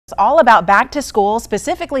It's all about back to school,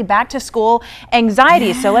 specifically back to school anxiety.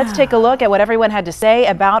 Yeah. So let's take a look at what everyone had to say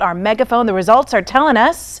about our megaphone. The results are telling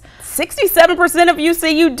us 67% of you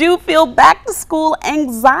say you do feel back to school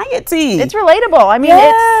anxiety. It's relatable. I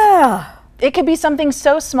mean, it could be something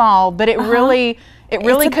so small, but it really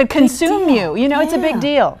could consume you. You know, it's a big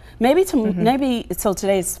deal. Maybe so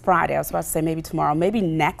today's Friday. I was about to say maybe tomorrow. Maybe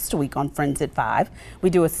next week on Friends at 5, we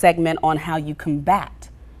do a segment on how you combat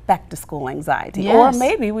back to school anxiety. Yes. Or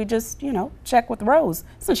maybe we just, check with Rose,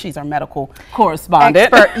 since she's our medical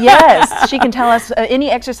correspondent. Expert, yes. She can tell us any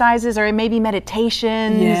exercises or maybe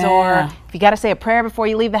meditations or if you got to say a prayer before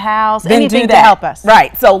you leave the house, then anything to help us.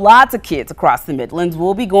 Right. So lots of kids across the Midlands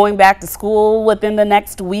will be going back to school within the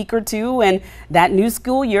next week or two, and that new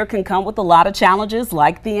school year can come with a lot of challenges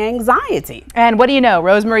like the anxiety. And what do you know?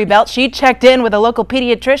 Rosemarie Beltz, she checked in with a local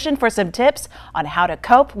pediatrician for some tips on how to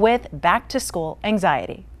cope with back to school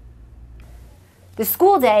anxiety. The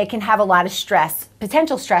school day can have a lot of stress,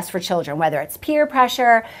 potential stress for children, whether it's peer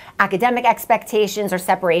pressure, academic expectations, or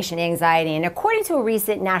separation anxiety. And according to a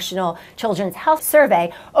recent National Children's Health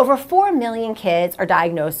Survey, over 4 million kids are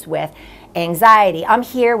diagnosed with anxiety. I'm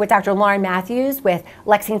here with Dr. Lauren Matthews with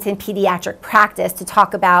Lexington Pediatric Practice to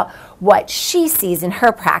talk about what she sees in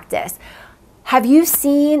her practice. Have you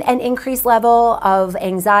seen an increased level of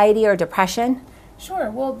anxiety or depression?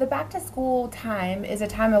 Sure. Well, the back to school time is a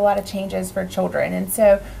time of a lot of changes for children. And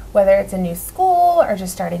so whether it's a new school or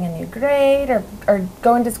just starting a new grade or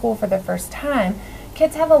going to school for the first time,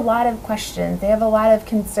 kids have a lot of questions. They have a lot of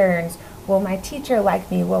concerns. Will my teacher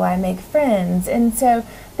like me? Will I make friends? And so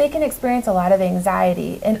they can experience a lot of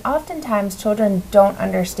anxiety. And oftentimes children don't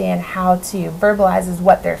understand how to verbalize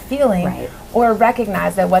what they're feeling or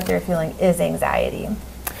recognize that what they're feeling is anxiety.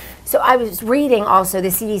 So I was reading also the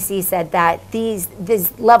CDC said that these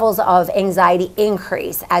levels of anxiety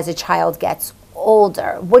increase as a child gets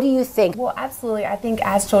older. What do you think? Well, absolutely. I think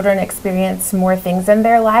as children experience more things in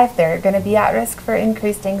their life, they're going to be at risk for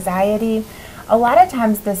increased anxiety. A lot of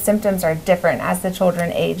times the symptoms are different as the children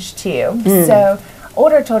age too. So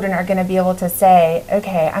older children are going to be able to say,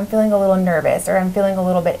 okay, I'm feeling a little nervous or I'm feeling a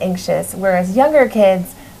little bit anxious, whereas younger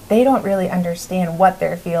kids, they don't really understand what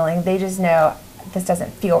they're feeling. They just know this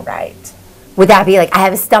doesn't feel right. Would that be like, I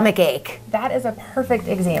have a stomach ache? That is a perfect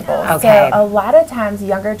example. Okay. So a lot of times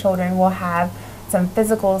younger children will have some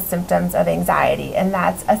physical symptoms of anxiety, and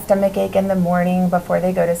that's a stomach ache in the morning before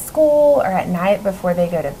they go to school or at night before they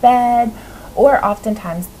go to bed, or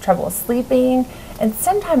oftentimes trouble sleeping. And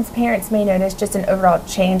sometimes parents may notice just an overall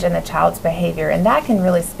change in the child's behavior, and that can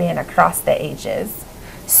really span across the ages.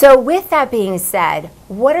 So with that being said,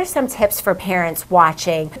 what are some tips for parents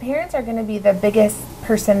watching? Parents are going to be the biggest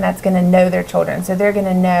person that's going to know their children. So they're going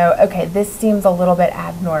to know, okay, this seems a little bit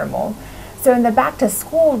abnormal. So in the back to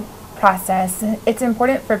school process, it's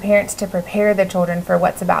important for parents to prepare the children for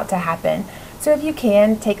what's about to happen. So if you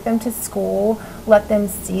can, take them to school, let them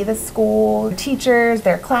see the school, teachers,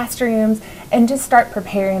 their classrooms, and just start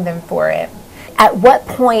preparing them for it. At what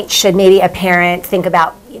point should maybe a parent think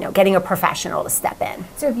about, getting a professional to step in?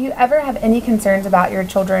 So if you ever have any concerns about your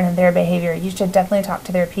children and their behavior, you should definitely talk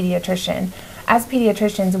to their pediatrician. As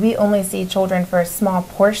pediatricians, we only see children for a small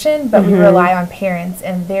portion, but we rely on parents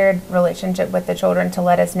and their relationship with the children to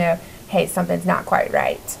let us know, hey, something's not quite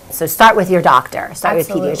right. So start with your doctor, start with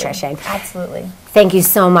pediatrician. Absolutely. Thank you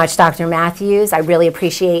so much, Dr. Matthews. I really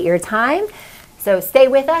appreciate your time. So stay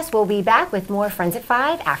with us. We'll be back with more Friends at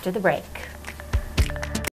 5 after the break.